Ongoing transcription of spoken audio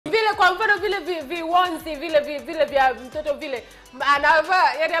viwanzi vile vya mtoto vile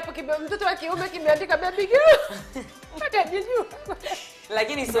anavaa, yani hapo mtoto wa kiume kimeandika baby girl. Hata jiju.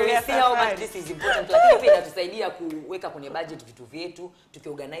 Lakini so we see how much this is important. Lakini pia inatusaidia kuweka kwenye budget vitu vyetu,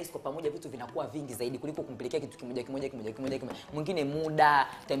 tukiorganize kwa pamoja vitu vinakuwa vingi zaidi kuliko kumpelekea kitu kimoja. Mwingine muda,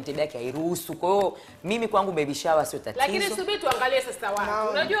 timetable yake hairuhusu. Kwa hiyo mimi kwangu baby shower sio tatizo. Lakini subiri tuangalie sasa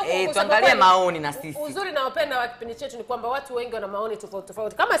watu. Unajua tuangalie maoni na sisi. Uzuri na upenda wa kipindi chetu ni kwamba watu wengi wana maoni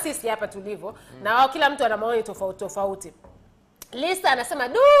tofauti. Kama sisi hapa tulivyo, na wao kila mtu ana maoni tofauti. Lisa anasema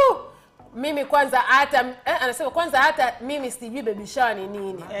mimi kwanza hata mimi sijui baby shower ni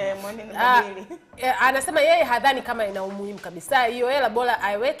nini. Anasema yeye hadhani kama ina umuhimu kabisa. Hiyo hela bora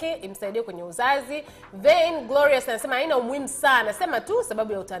aiweke imsaidie kwenye uzazi. Vain Glorious anasema haina umuhimu sana. Anasema tu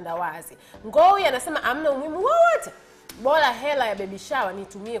sababu ya utandawazi. Ngoi anasema hamna umuhimu wowote. Bora hela ya baby shower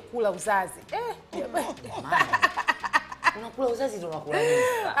nitumie kula uzazi. Unakula uzazi ndio unakula nini?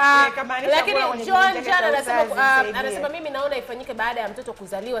 Lakini John anasema mimi naona ifanyike baada ya mtoto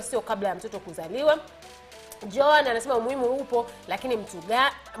kuzaliwa, sio kabla ya mtoto kuzaliwa. John anasema umuhimu upo, lakini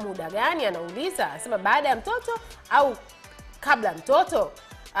muda gani anauliza? Anasema baada ya mtoto au kabla ya mtoto.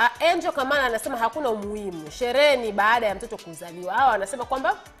 Angel Kamala anasema hakuna umuhimu. Sherehe ni baada ya mtoto kuzaliwa. Hao anasema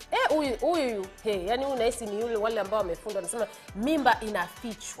kwamba huyu yani huyu nahisi ni yule wale ambao wamefundwa. Anasema mimba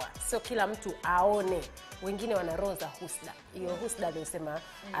inafichwa, sio kila mtu aone. Wengine wana roza husda. Hiyo husda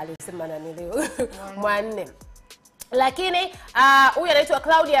alisema nani leo Mwanaume. Lakini huyu anaitwa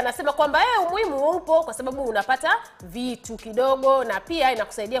Claudia anasema kwamba umuhimu upo kwa sababu unapata vitu kidogo na pia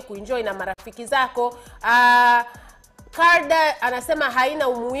inakusaidia kuenjoy na marafiki zako. Karda anasema haina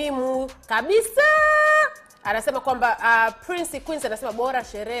umuhimu kabisa. Anasema kwamba Prince Queens anasema bora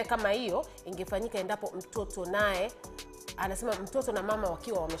sherehe kama hiyo ingefanyika endapo mtoto naye, anasema mtoto na mama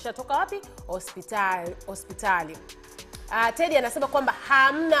wakiwa wameshatoka wapi? Hospitali. Teddy anasema kwamba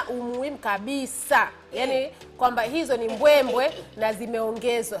hamna umuhimu kabisa. Yani kwamba hizo ni mbwembwe na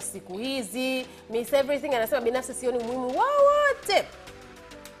zimeongezwa siku hizi. Miss Everything anasema binafsi sioni umuhimu wowote.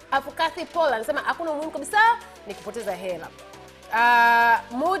 Afukati Paul anasema hakuna umuhimu kabisa, ni kupoteza hela.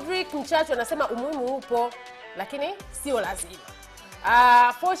 Modric Mchacho anasema umuhimu upo lakini sio lazima.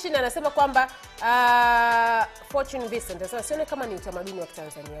 Fortune anasema kwamba Fortune Vincent anasema sione kama ni utamaduni wa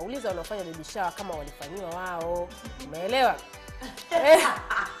Tanzania. Uliza wanaofanya baby shower kama walifanyiwa wao. Umeelewa?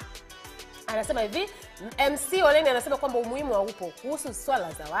 Anasema hivi, MC Oleni anasema kwamba umuhimu haupo. Kuhusu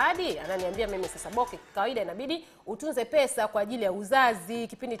swala zawadi, ananiambia mimi sasa boke kawaida inabidi utunze pesa kwa ajili ya uzazi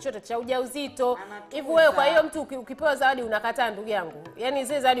kipindi chote cha ujauzito. Hivi wewe kwa hiyo mtu ukipewa zawadi unakataa ndugu yangu? Yaani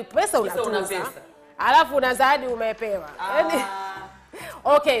zile zawadi pesa unatunza. Alafu una zawadi umepewa. Yaani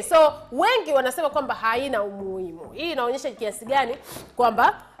okay, so wengi wanasema kwamba haina umuhimu. Hii inaonyesha kiasi gani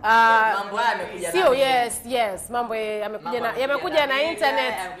kwamba mambo yamekuja sio yes mambo yamekuja na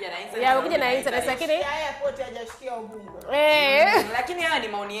internet. Yamekuja na internet lakini haya pote hajashikia ubungo. Lakini haya ni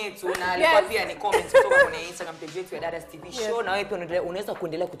maoni yetu na alikuwa pia ni comments kutoka kwenye Instagram page yetu ya DADAZ TV show. Na wewe pia unaweza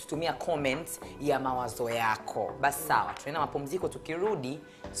kuendelea kututumia comments ya mawazo yako. Basi sawa, tunaenda mapumziko, tukirudi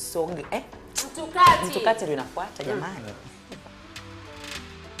mtukati ndio inafuata jamani.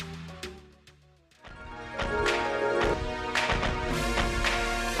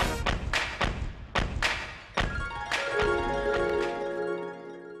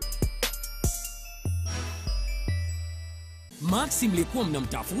 Maxi mlikuwa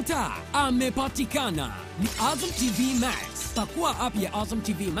mnamtafuta? Amepatikana. Ni Azam TV Max. Pakua app ya Azam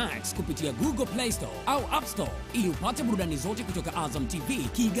TV Max kupitia Google Play Store au App Store ili upate burudani zote kutoka Azam TV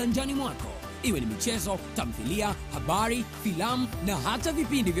kiganjani mwako. Iwe ni michezo, tamthilia, habari, filamu na hata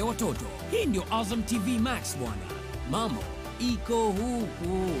vipindi vya watoto. Hii ndio Azam TV Max bwana. Mambo iko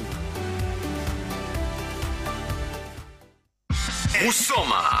huku.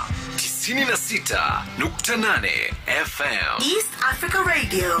 Musoma 96.8 FM East Africa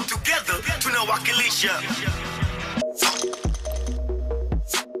Radio. Together tunawakilisha.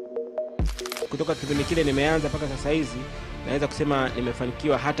 Kutoka kipindi kile nimeanza mpaka sasa hizi naweza kusema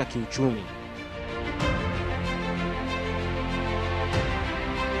nimefanikiwa hata kiuchumi.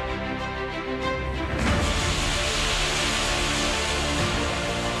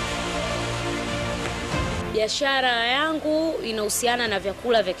 Biashara yangu inahusiana na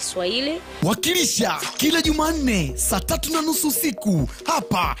vyakula vya Kiswahili. Wakilisha kila Jumanne saa 3:30 usiku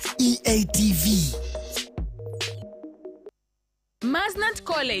hapa EATV. Maznat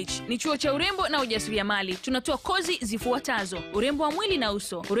College College ni chuo cha urembo na ujasiriamali. Tunatoa kozi zifuatazo: urembo wa mwili na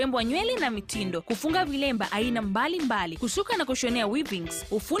uso, urembo wa nywele na mitindo, kufunga vilemba aina mbalimbali, kusuka na kushonea weavings,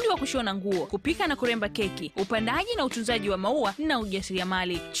 ufundi wa kushona nguo, kupika na kuremba keki, upandaji na utunzaji wa maua na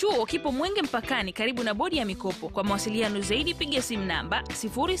ujasiriamali. Chuo kipo Mwenge Mpakani karibu na bodi ya mikopo. Kwa mawasiliano zaidi piga simu namba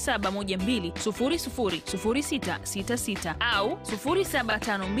 0712000666 au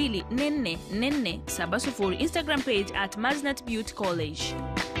 0752444470. Instagram page @maznatbeautycollege.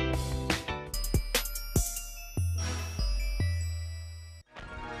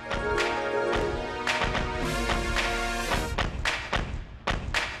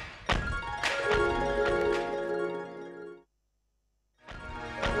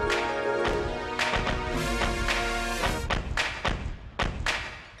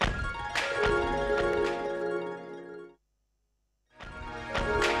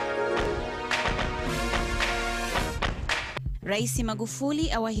 Rais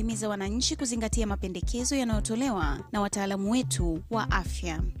Magufuli awahimiza wananchi kuzingatia mapendekezo yanayotolewa na wataalamu wetu wa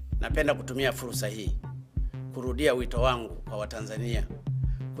afya. Napenda kutumia fursa hii kurudia wito wangu kwa Watanzania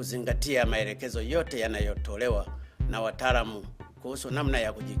kuzingatia maelekezo yote yanayotolewa na wataalamu kuhusu namna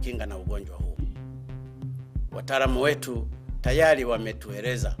ya kujikinga na ugonjwa huu. Wataalamu wetu tayari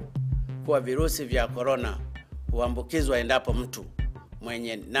wametueleza kuwa virusi vya corona huambukizwa endapo mtu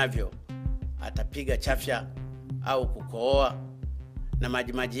mwenye navyo atapiga chafya au kukohoa na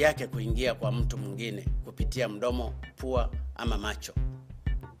majimaji yake kuingia kwa mtu mwingine kupitia mdomo, pua ama macho.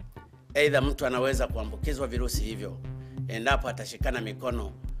 Aidha, mtu anaweza kuambukizwa virusi hivyo endapo atashikana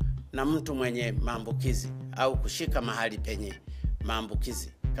mikono na mtu mwenye maambukizi au kushika mahali penye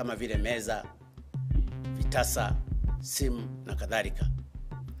maambukizi kama vile meza, vitasa, simu na kadhalika,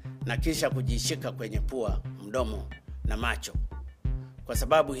 na kisha kujishika kwenye pua, mdomo na macho. Kwa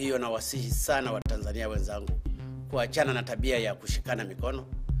sababu hiyo, nawasihi sana Watanzania wenzangu kuachana na tabia ya kushikana mikono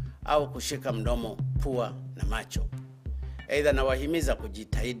au kushika mdomo, pua na macho. Aidha, nawahimiza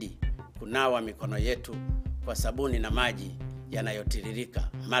kujitahidi kunawa mikono yetu kwa sabuni na maji yanayotiririka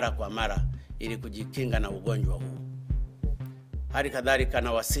mara kwa mara ili kujikinga na ugonjwa huu. Hali kadhalika,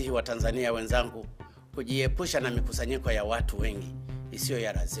 nawasihi Watanzania wenzangu kujiepusha na mikusanyiko ya watu wengi isiyo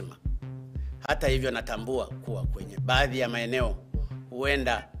ya lazima. Hata hivyo, natambua kuwa kwenye baadhi ya maeneo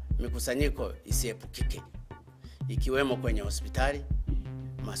huenda mikusanyiko isiepukike, ikiwemo kwenye hospitali,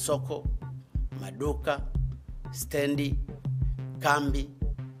 masoko, maduka, stendi, kambi,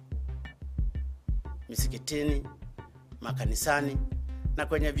 misikitini, makanisani na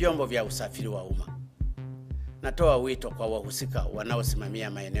kwenye vyombo vya usafiri wa umma. Natoa wito kwa wahusika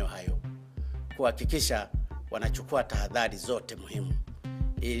wanaosimamia maeneo hayo kuhakikisha wanachukua tahadhari zote muhimu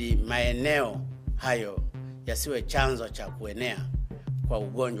ili maeneo hayo yasiwe chanzo cha kuenea kwa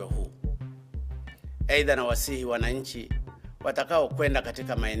ugonjwa huu. Aidha, nawasihi wananchi watakao kwenda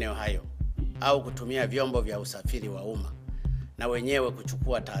katika maeneo hayo au kutumia vyombo vya usafiri wa umma na wenyewe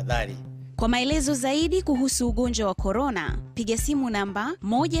kuchukua tahadhari. Kwa maelezo zaidi kuhusu ugonjwa wa corona, piga simu namba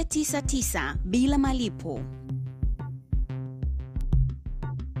 199 bila malipo.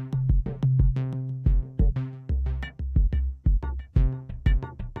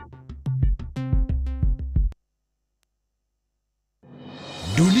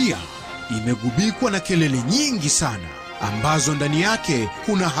 Dunia imegubikwa na kelele nyingi sana ambazo ndani yake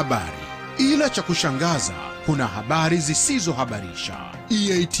kuna habari. Ila cha kushangaza, kuna habari zisizohabarisha.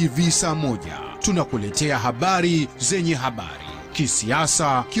 EATV saa moja tunakuletea habari zenye habari,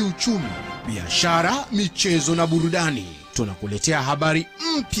 kisiasa, kiuchumi, biashara, michezo na burudani. Tunakuletea habari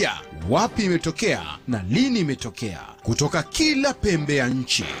mpya, wapi imetokea na lini imetokea, kutoka kila pembe ya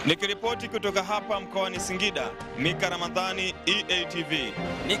nchi. Nikiripoti kutoka hapa mkoani Singida, Mika Ramadhani, EATV.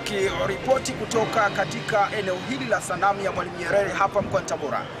 Nikiripoti kutoka katika eneo hili la sanamu ya Mwalimu Nyerere hapa mkoani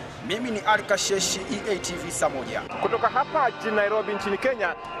Tabora, mimi ni Alkasheshi, EATV saa moja. Kutoka hapa jijini Nairobi nchini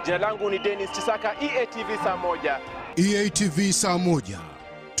Kenya, jina langu ni Dennis Chisaka, EATV saa moja. EATV saa moja,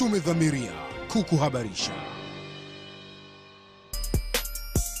 tumedhamiria kukuhabarisha.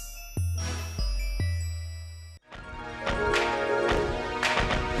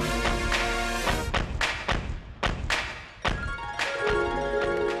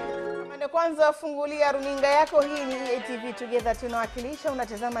 Kwanza fungulia runinga yako, hii ni EATV Together, tunawakilisha.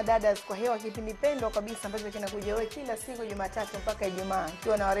 Unatazama DADAZ kwa hewa, kipindi pendwa kabisa ambacho kinakuja wewe kila siku Jumatatu mpaka Ijumaa,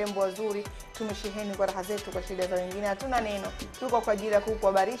 ikiwa na warembo wazuri. Tumesheheni kwa raha zetu, kwa shida za wengine hatuna neno. Tuko kwa ajili ya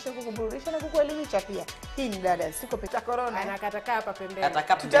kukuhabarisha, kukuburudisha na kukuelimisha pia. Hii ni DADAZ, siko peta corona. Anakataka hapa pembeni.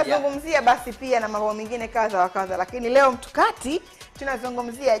 Tutazungumzia basi pia na mambo mengine kadha wa kadha, lakini leo mtukati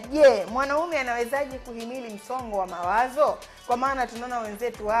tunazungumzia, je, mwanaume anawezaje kuhimili msongo wa mawazo? Kwa maana tunaona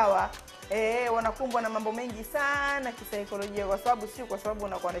wenzetu hawa wanakumbwa na mambo mengi sana kisaikolojia, kwa sababu sio kwa sababu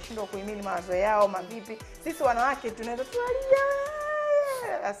unakuwa unashindwa kuhimili mawazo yao mavipi. Sisi wanawake tunaweza tualia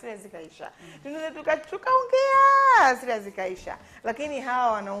hasira zikaisha, tunaweza tukaongea hasira zikaisha, lakini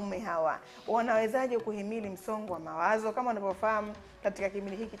hawa wanaume hawa wanawezaje kuhimili msongo wa mawazo? Kama unavyofahamu, katika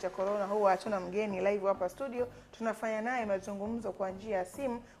kipindi hiki cha corona huwa hatuna mgeni live hapa studio, tunafanya naye mazungumzo kwa njia ya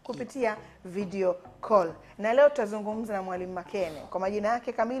simu kupitia video call. Na leo tutazungumza na mwalimu Makene. Kwa majina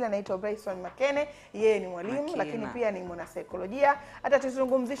yake kamili anaitwa Bryson Makene. Yeye ni mwalimu lakini pia ni mwanasaikolojia.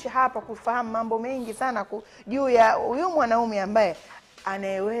 Atatuzungumzisha hapa kufahamu mambo mengi sana juu ya huyu mwanaume ambaye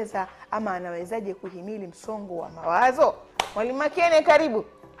anayeweza ama anawezaje kuhimili msongo wa mawazo. Mwalimu Makene, karibu.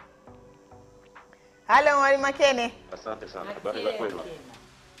 Halo Mwalimu Makene. Asante sana. Habari za kwenu?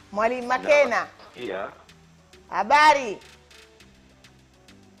 Mwalimu Makena. Pia. Habari.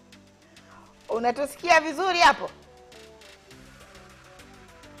 Unatusikia vizuri hapo?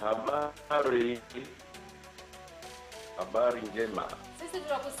 Habari njema. Sisi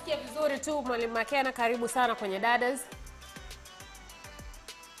tunakusikia vizuri tu Mwalimu Makena, karibu sana kwenye DADAZ.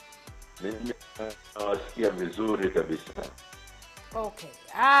 Mimi nawasikia vizuri kabisa. Okay.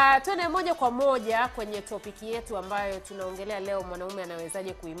 Tuende moja kwa moja kwenye topiki yetu ambayo tunaongelea leo, mwanaume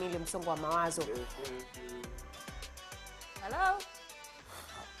anawezaje kuhimili msongo wa mawazo. Hello?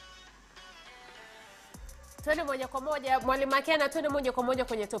 Tuende moja kwa moja, Mwalimu Makena, tuende moja kwa moja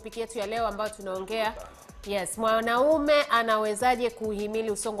kwenye topiki yetu ya leo ambayo tunaongea. Yes, mwanaume anawezaje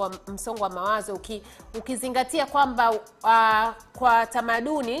kuhimili msongo wa mawazo, ukizingatia kwamba kwa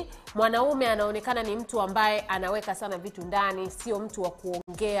tamaduni mwanaume anaonekana ni mtu ambaye anaweka sana vitu ndani, sio mtu wa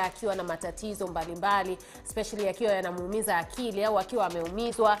kuongea akiwa na matatizo mbalimbali, especially akiwa yanamuumiza akili au akiwa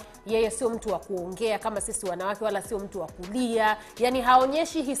ameumizwa. Yeye sio mtu wa kuongea kama sisi wanawake, wala sio mtu wa kulia. Yaani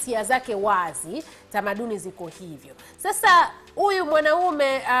haonyeshi hisia zake wazi, tamaduni ziko hivyo. Sasa huyu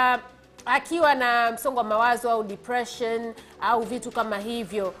mwanaume akiwa na msongo wa mawazo au depression au vitu kama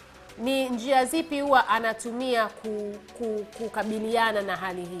hivyo, ni njia zipi huwa anatumia kukabiliana na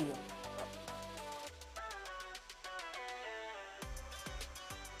hali hiyo?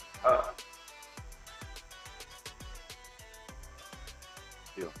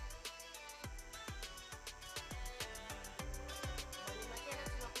 Ndio.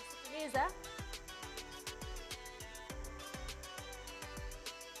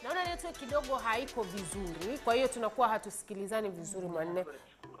 Naona network kidogo haiko vizuri, kwa hiyo tunakuwa hatusikilizani vizuri mwanne.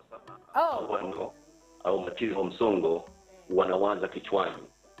 Au matatizo msongo wanawaza kichwani.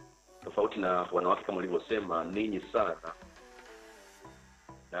 Tofauti na wanawake kama ulivyosema ninyi sana.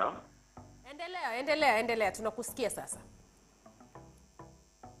 Na? Endelea, tunakusikia sasa.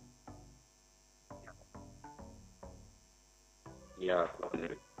 Ya,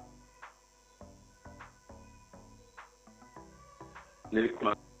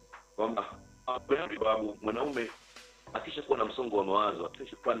 nilikuwa kwamba sababu mwanaume akishakuwa na msongo wa mawazo,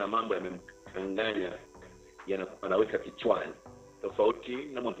 akishakuwa na mambo yamemkanganya, anaweka kichwani. Tofauti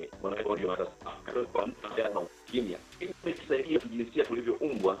na mwanamke ndio hata kwa mtu ana kimya. Ili kusaidia kujisikia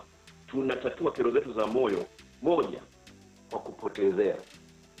tulivyoumbwa, tunatatua kero zetu za moyo, moja, kwa kupotezea.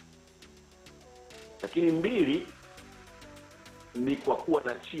 Lakini mbili ni kwa kuwa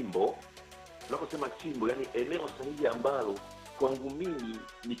na chimbo. Tunaposema chimbo, yani eneo sahihi ambalo kwangu mimi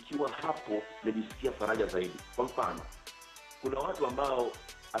nikiwa hapo najisikia faraja zaidi. Kwa mfano, kuna watu ambao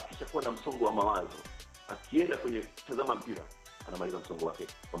akishakuwa na msongo wa mawazo, akienda kwenye kutazama mpira, anamaliza msongo wake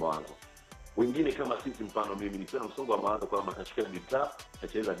wa mawazo. Wengine kama sisi, mfano mimi nikiwa na msongo wa mawazo, kwamba nachukua gitaa,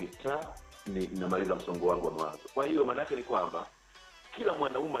 nacheza gitaa, ninamaliza msongo wangu wa mawazo. Kwa hiyo maana yake ni kwamba kila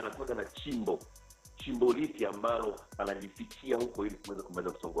mwanaume anakuwa na chimbo lipi ambalo anajifikia huko ili kuweza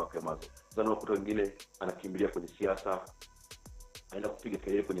kumaliza msongo wake wa mawazo. Sasa unakuta wengine anakimbilia kwenye siasa, anaenda kupiga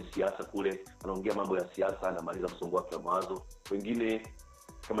kelele kwenye siasa kule, anaongea mambo ya siasa, anamaliza msongo wake wa mawazo. Wengine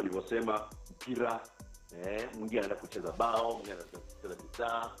kama nilivyosema mpira, mwingine anaenda kucheza bao, mwingine anaenda kucheza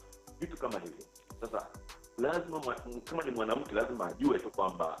gitaa, vitu kama hivyo. Sasa lazima kama ni mwanamke lazima ajue tu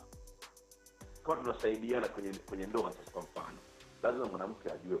kwamba kama tunasaidiana kwenye ndoa. Sasa kwa mfano, lazima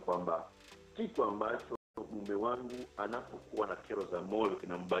mwanamke ajue kwamba kitu ambacho mume wangu anapokuwa na kero za moyo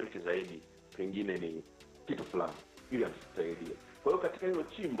kinambariki zaidi, pengine ni kitu fulani, ili atusaidie. Kwa hiyo katika hilo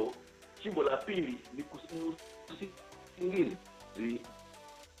chimbo la pili ni kusingizi.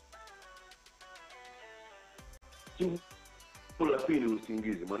 Chimbo la pili ni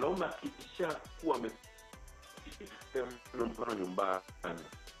usingizi. Mwanaume akishakuwa mfano nyumbani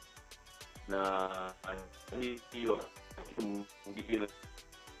na hiyo mwingine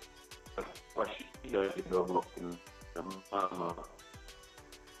kwa shida kidogo na mama,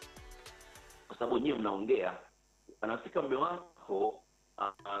 kwa sababu nyinyi mnaongea, anafika mume wako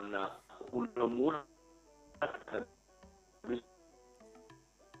unamuona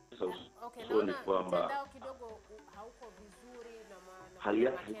Okay, usoni kwamba mtandao kidogo hauko vizuri na hali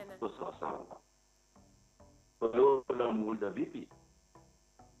yake iko sawa sawa. Kwa hiyo unamuuliza vipi,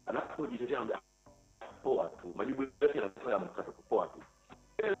 anapojitetea poa tu, majibu yake yanasema mkata poa tu.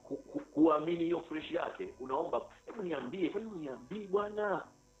 Kuamini hiyo fresh yake, unaomba hebu niambie, kwani uniambie bwana,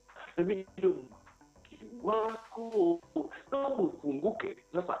 mimi ndio wako, naomba ufunguke.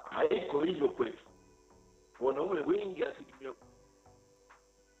 Sasa haiko hivyo kwetu. Wanaume wengi asilimia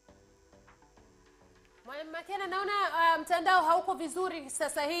Makena, naona mtandao hauko vizuri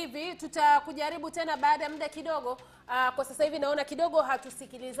sasa hivi. Tutakujaribu tena baada ya muda kidogo. Kwa sasa hivi naona kidogo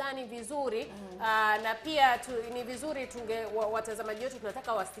hatusikilizani vizuri. Na pia ni vizuri watazamaji wetu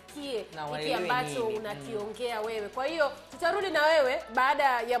tunataka wasikie hiki ambacho unakiongea wewe. Kwa hiyo tutarudi na wewe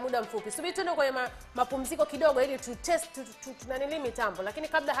baada ya muda mfupi. Subiri tuende kwenye mapumziko kidogo ili tunanili mitambo. Lakini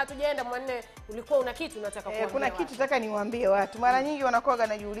kabla hatujaenda, Mwanne, ulikuwa una kitu unataka kuambia? Kuna kitu nataka niwaambie watu. Mara nyingi wanakuwa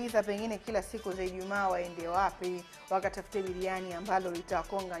wanajiuliza pengine kila siku za Ijumaa waende wapi, wakatafute biriani ambalo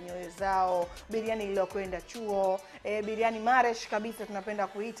litakonga nyoyo zao, biriani lilokwenda chuo, biriani maresh kabisa tunapenda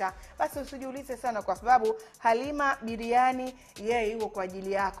kuita. Basi usijiulize sana, kwa sababu Halima Biriani yeye yuko kwa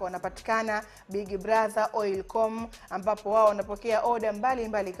ajili yako. Wanapatikana Big Brother Oilcom, ambapo wao wanapokea oda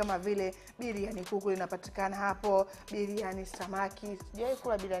mbalimbali kama vile biriani kuku linapatikana hapo, biriani samaki. Sijawahi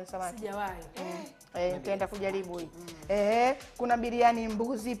kula biriani samaki. Sijawahi. Nitaenda kujaribu hii. Kuna biriani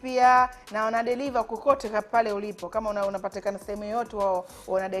mbuzi pia, na wana deliver kokote pale ulipo. Kama unapatikana sehemu yote, wao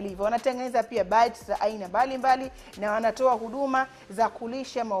wana deliver. Wanatengeneza pia bites za aina mbalimbali, na wanatoa huduma za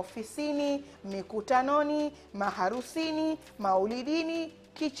kulisha maofisini, mikutanoni, maharusini, maulidini,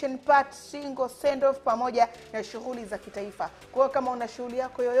 kitchen part, single send off, pamoja na shughuli za kitaifa. Kwa kama una shughuli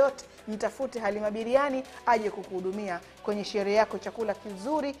yako yoyote, mtafute Halima Biriani aje kukuhudumia kwenye sherehe yako, chakula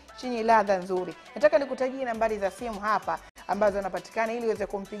kizuri chenye ladha nzuri. Nataka nikutajie nambari za simu hapa ambazo zinapatikana ili uweze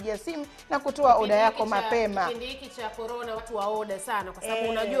kumpigia simu na kutoa oda yako mapema. Kipindi hiki cha corona watu wa oda sana, kwa sababu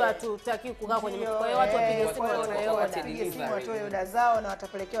unajua hatutaki kukaa kwenye mtu. Kwa hiyo watu wapige simu, watoe oda zao na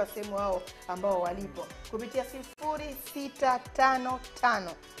watapelekewa sehemu wao ambao walipo kupitia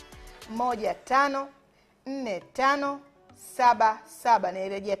 0655 154577.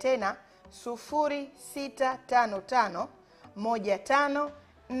 Nairejea tena 0655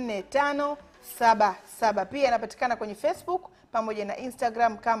 154577. Pia inapatikana kwenye Facebook pamoja na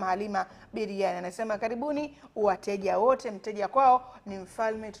Instagram kama Halima Biriani. Anasema karibuni wateja wote, mteja kwao ni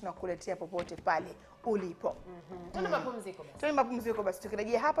mfalme, tunakuletea popote pale ulipo. Tuna mapumziko basi. Tuna mapumziko basi,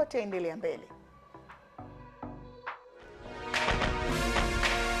 tukirejea hapa tutaendelea mbele.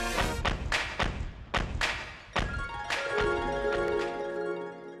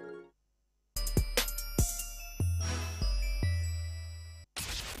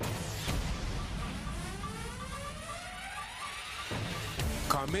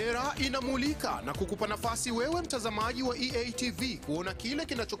 Kamera inamulika na kukupa nafasi wewe mtazamaji wa EATV kuona kile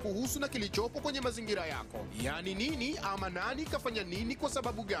kinachokuhusu na kilichopo kwenye mazingira yako. Yaani nini ama nani kafanya nini kwa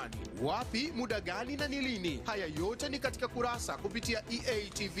sababu gani, wapi, muda gani na ni lini. Haya yote ni katika Kurasa kupitia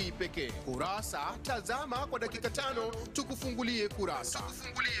EATV pekee. Kurasa, tazama kwa dakika 5 tukufungulie kurasa.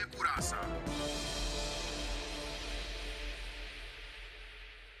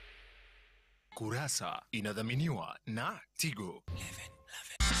 Kurasa inadhaminiwa na Tigo.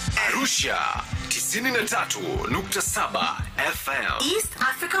 Arusha 93.7 FM East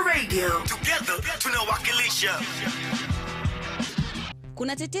Africa Radio. Together tunawakilisha.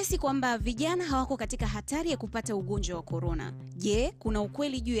 Kuna tetesi kwamba vijana hawako katika hatari ya kupata ugonjwa wa corona. Je, kuna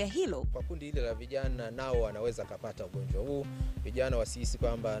ukweli juu ya hilo? Kwa kundi hili la vijana, nao wanaweza kupata ugonjwa huu. Vijana wasihisi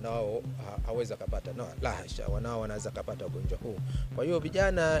kwamba nao haweza kupata. No, la hasha, wanao wanaweza kupata ugonjwa huu. Kwa hiyo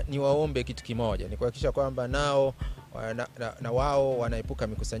vijana ni waombe kitu kimoja, ni kuhakikisha kwamba nao na wao wanaepuka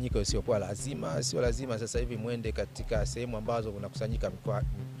mikusanyiko isiyokuwa lazima. Sio lazima sasa hivi muende katika sehemu ambazo kunakusanyika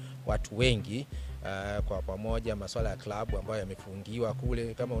watu wengi kwa pamoja. Masuala ya klabu ambayo yamefungiwa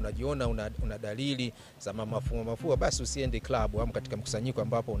kule, kama unajiona una dalili za mafua, basi usiende klabu au katika mkusanyiko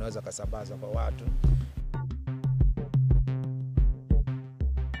ambapo unaweza kusambaza kwa watu.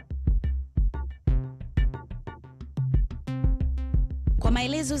 Kwa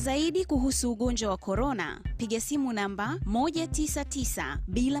maelezo zaidi kuhusu ugonjwa wa corona, piga simu namba 199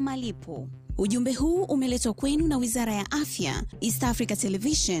 bila malipo. Ujumbe huu umeletwa kwenu na Wizara ya Afya, East Africa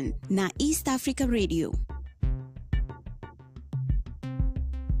Television na East Africa Radio.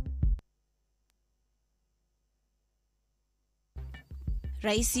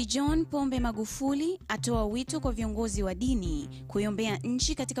 Rais John Pombe Magufuli atoa wito kwa viongozi wa dini kuiombea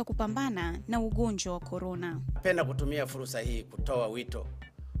nchi katika kupambana na ugonjwa wa corona. Napenda kutumia fursa hii kutoa wito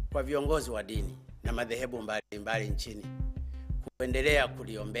kwa viongozi wa dini na madhehebu mbalimbali nchini kuendelea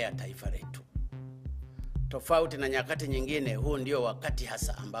kuliombea taifa letu. Tofauti na nyakati nyingine, huu ndio wakati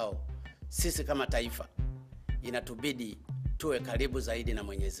hasa ambao sisi kama taifa inatubidi tuwe karibu zaidi na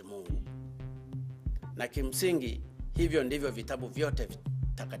Mwenyezi Mungu. Na kimsingi hivyo ndivyo vitabu vyote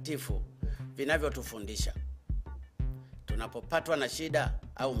takatifu vinavyotufundisha. Tunapopatwa na shida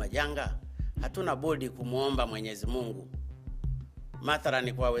au majanga, hatuna budi kumuomba Mwenyezi Mungu.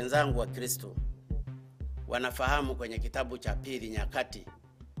 Mathalani kwa wenzangu wa Kristo, wanafahamu kwenye kitabu cha Pili Nyakati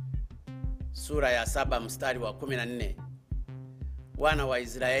sura ya 7 mstari wa 14, wana wa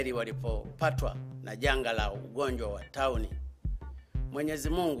Israeli walipopatwa na janga la ugonjwa wa tauni, Mwenyezi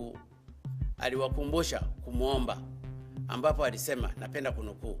Mungu aliwakumbusha kumuomba, ambapo alisema, napenda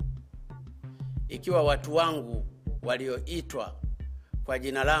kunukuu, ikiwa watu wangu walioitwa kwa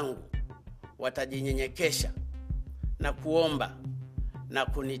jina langu watajinyenyekesha na kuomba na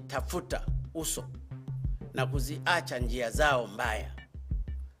kunitafuta uso na kuziacha njia zao mbaya,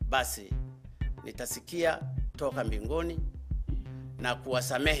 basi nitasikia toka mbinguni na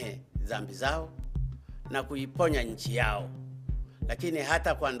kuwasamehe dhambi zao na kuiponya nchi yao. Lakini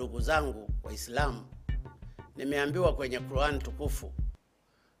hata kwa ndugu zangu Waislamu, nimeambiwa kwenye Qur'an tukufu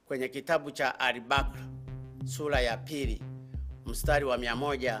kwenye kitabu cha Al-Baqara sura ya 2 mstari wa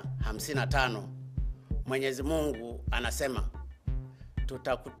 155, Mwenyezi Mungu anasema,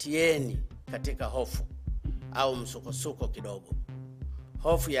 tutakutieni katika hofu au msukosuko kidogo,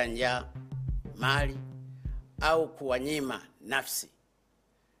 hofu ya njaa, mali au kuwanyima nafsi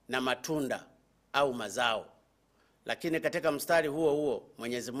na matunda au mazao. Lakini katika mstari huo huo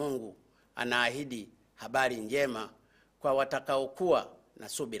Mwenyezi Mungu anaahidi habari njema kwa watakaokuwa na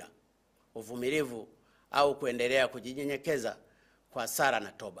subira, uvumilivu au kuendelea kujinyenyekeza kwa sala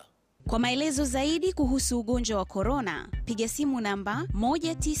na toba. Kwa maelezo zaidi kuhusu ugonjwa wa corona, piga simu namba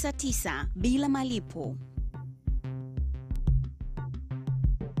 199 bila malipo.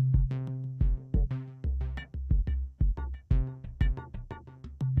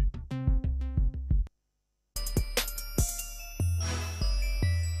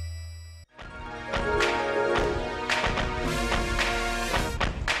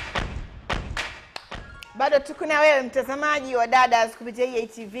 Bado tuko na wewe mtazamaji wa DADAZ kupitia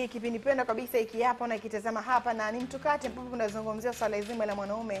EATV, kipindi penda kabisa hiki hapa na kitazama hapa, na ni mtukati ambapo tunazungumzia swala zima la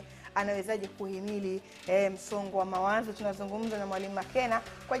mwanaume anawezaje kuhimili msongo wa mawazo. Tunazungumza na Mwalimu Makena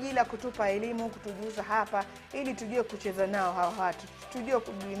kwa ajili ya kutupa elimu, kutujuza hapa ili tujue kucheza nao hawa watu, tujue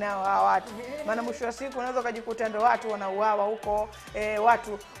kudili nao hawa watu. Maana mwisho wa siku unaweza kujikuta ndio watu wanauawa huko,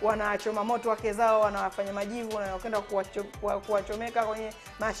 watu wanachoma moto wake zao, wanawafanya majivu, wanakwenda kuwachomeka kwenye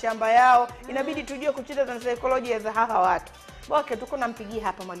mashamba yao. Inabidi tujue kucheza na saikolojia za hawa watu. Okay, tuko nampigia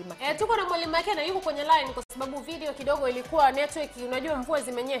hapa Mwalimu Makena. Tuko na Mwalimu Makena yuko kwenye line kwa sababu video kidogo ilikuwa network, unajua mvua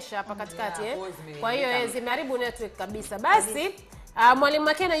zimenyesha hapa katikati kwa hiyo zimeharibu network kabisa. Basi Mwalimu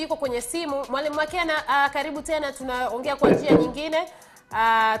Makena yuko kwenye simu. Mwalimu Makena, karibu tena, tunaongea kwa njia nyingine.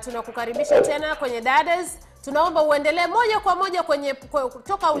 Tunakukaribisha tena kwenye DADAZ. Tunaomba uendelee moja kwa moja kwenye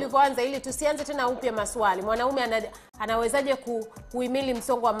toka ulivyoanza ili tusianze tena upya maswali. Mwanaume anawezaje kuhimili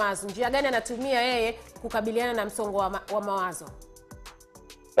msongo wa mawazo? Njia gani anatumia yeye kukabiliana na msongo wa mawazo?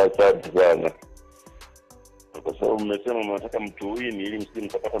 Asante sana. Kwa sababu mmesema mnataka mtuwini ili msije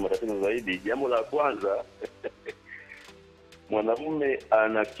mkapata matatizo zaidi. Jambo la kwanza, mwanamume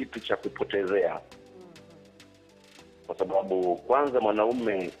ana kitu cha kupotezea. Kwa sababu kwanza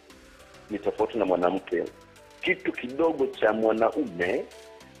mwanaume ni tofauti na mwanamke. Kitu kidogo cha mwanaume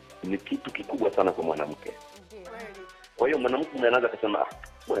ni kitu kikubwa sana kwa mwanamke. Kwa hiyo mwanamke anaanza kusema,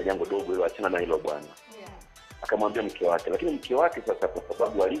 bwana jambo dogo hilo, achana na hilo bwana. Akamwambia mke wake, lakini mke wake sasa kwa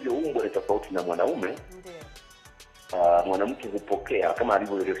sababu alivyoumbwa ni tofauti na mwanaume, mwanamke hupokea kama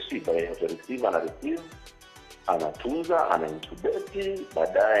alivyo-receive, ana receive, anatunza, ana incubate,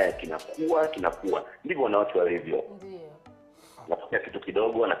 baadaye kinakuwa. Ndivyo wanawake walivyo. Anapokea kitu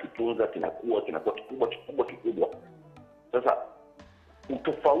kidogo, anakitunza, kinakuwa kikubwa. Sasa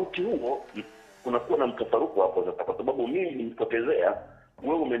utofauti huo, kunakuwa na mtafaruku hapo sasa, kwa sababu mimi nimpotezea,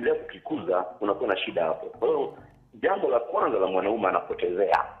 wewe umeendelea kukikuza, unakuwa na shida hapo. Kwa hiyo jambo la kwanza la mwanaume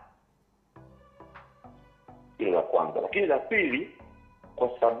anapotezea. Hilo la kwanza. Lakini la pili,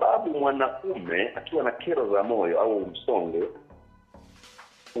 kwa sababu mwanaume akiwa na kero za moyo au msongo,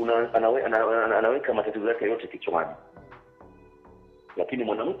 anaweka matatizo yake yote kichwani. Lakini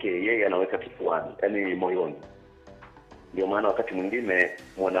mwanamke yeye anaweka kifuani, yani moyoni. Ndio maana wakati mwingine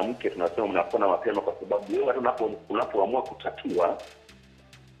mwanamke tunasema mnapona mapema, kwa sababu wewe hata unapoamua kutatua,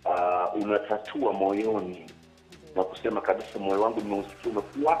 unatatua moyoni na kusema kabisa, moyo wangu nimeusikia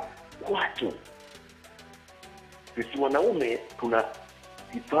umekuwa kwatu. Sisi wanaume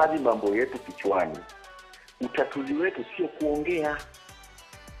tusihifadhi mambo yetu kichwani. Utatuzi wetu sio kuongea.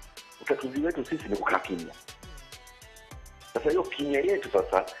 Utatuzi wetu sisi ni kukaa kimya. Sasa hiyo kimya yetu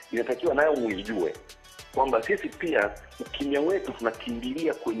sasa inatakiwa nayo muijue kwamba sisi pia ukimya wetu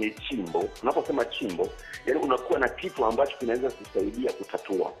tunakimbilia kwenye chimbo. Tunaposema chimbo, yani unakuwa na kitu ambacho kinaweza kusaidia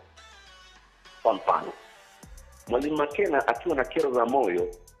kutatua. Kwa mfano, Mwalimu Makena akiwa na kero za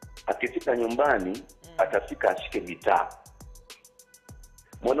moyo, akifika nyumbani atafika ashike gitaa.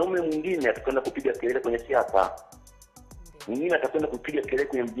 Mwanaume mwingine atakwenda kupiga kelele kwenye siasa. Mwingine atakwenda kupiga kelele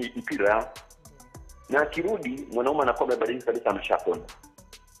kwenye mpira. Na akirudi mwanaume anakuwa amebadilika kabisa, ameshapona.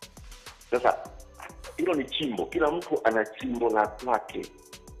 Sasa hilo ni chimbo. Kila mtu ana chimbo la kwake.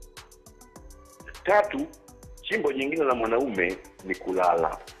 3, chimbo jingine la mwanaume ni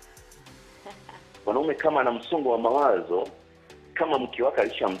kulala. Mwanaume kama ana msongo wa mawazo, kama mke wake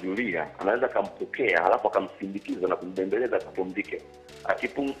alishamjulia, anaweza kumpokea halafu akamsindikiza na kumbembeleza akapumzike.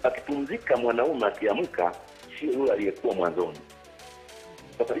 Akipumzika mwanaume akiamka sio yule aliyekuwa mwanzoni.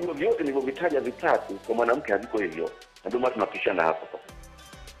 Sasa hivyo vyote nilivyovitaja vitatu kwa mwanamke haviko hivyo. Na ndio maana tunapishana hapo.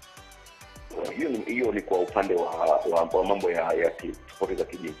 Hiyo ni kwa upande wa mambo ya tofauti za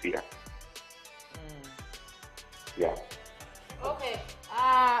kijinsia. Yeah. Okay.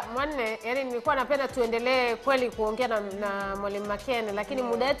 Mwanne, yani nilikuwa napenda tuendelee kweli kuongea na Mwalimu Makena, lakini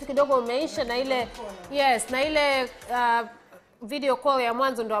muda wetu kidogo umeisha, na ile na ile video call ya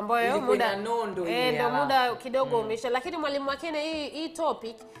mwanzo ndo ambayo muda ndo muda kidogo umeisha. Lakini Mwalimu Makena, hii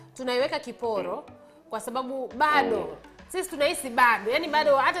topic tunaiweka kiporo kwa sababu bado sisi tunahisi bado, yani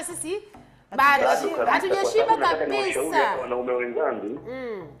bado hata sisi bado hatujashiba kabisa. Wanaume wenzangu,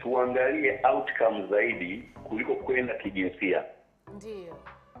 tuangalie outcome zaidi kuliko kwenda kijinsia. Ndio.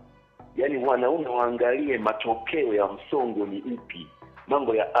 Yaani wanaume waangalie matokeo ya msongo ni ipi.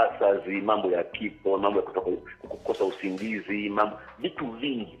 Mambo ya asazi, mambo ya kifo, mambo ya kukosa usingizi, mambo vitu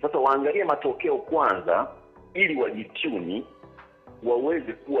vingi. Sasa waangalie matokeo kwanza ili wajituni,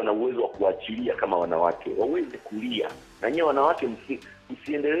 waweze kuwa na uwezo wa kuachilia kama wanawake, waweze kulia. Na nyewe wanawake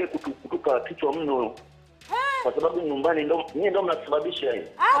msiendelee kutuka kichwa mno. Kwa sababu nyumbani ndio mnasababisha hiyo.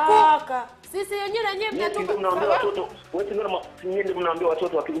 Sisi wenyewe na nyewe mnatoka. Ndio mnaambia watoto, ndio mnaambia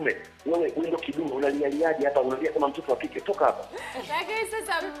watoto wa kiume, wewe ndio kidume unalialiaje hapa, unalia kama mtoto wa kike, toka hapa. Lakini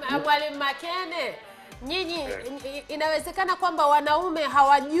sasa Mwalimu Makena, nyinyi inawezekana kwamba wanaume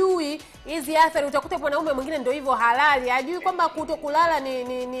hawajui hizi athari. Utakuta mwanaume mwingine ndio hivyo halali, hajui kwamba kutokulala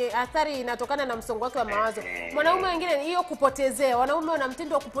ni athari inatokana na msongo wake wa mawazo. Mwanaume mwingine hiyo kupotezea. Wanaume wana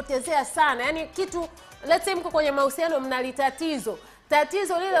mtindo wa kupotezea sana. Yaani kitu, let's say mko kwenye mahusiano mnalitatizo.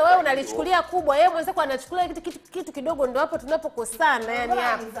 Tatizo lile wewe unalichukulia kubwa, yeye mwenzako anachukulia kitu kidogo, ndio hapo tunapokosana yani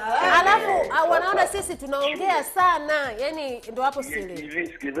hapo. Alafu wanaona sisi tunaongea sana, yani ndio hapo siri.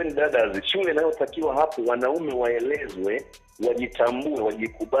 Sikilizeni dada, shule inayotakiwa hapo wanaume waelezwe, wajitambue,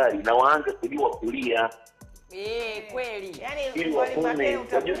 wajikubali na waanze kujua kulia. Kweli. Ili wapone,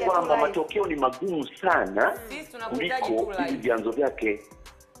 wajue kwamba matokeo ni magumu sana kuliko vyanzo vyake.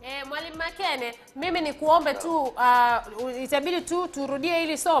 Mwalimu Makena, mimi ni kuombe tu itabidi tu turudie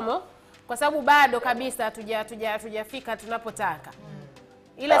hili somo kwa sababu bado kabisa hatujafika tunapotaka.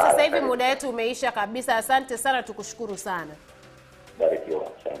 Ila sasa hivi muda wetu umeisha kabisa. Asante sana, tukushukuru sana.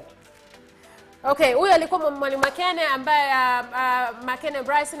 Barikiwa, asante. Okay, huyu alikuwa Mwalimu Makena ambaye Makena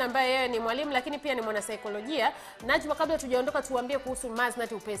Bryson ambaye yeye ni mwalimu lakini pia ni mwanasaikolojia. Najma, kabla tujaondoka tuambie kuhusu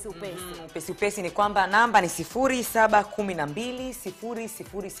Maznati upesi. Upesi ni kwamba namba ni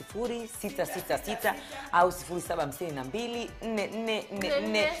 0712000666 au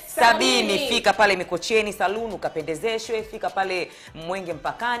 0752444470. Fika pale Mikocheni Saloon ukapendezeshwe, fika pale Mwenge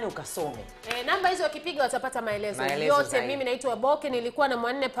Mpakani ukasome. Namba hizo wakipiga watapata maelezo yote zaidi. Mimi naitwa Boke, nilikuwa na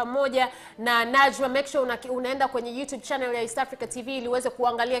Mwanne pamoja na Najma. Make sure unaenda kwenye YouTube channel ya East Africa TV ili uweze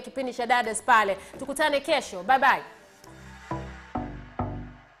kuangalia kipindi cha DADAZ pale. Tukutane kesho. Bye bye.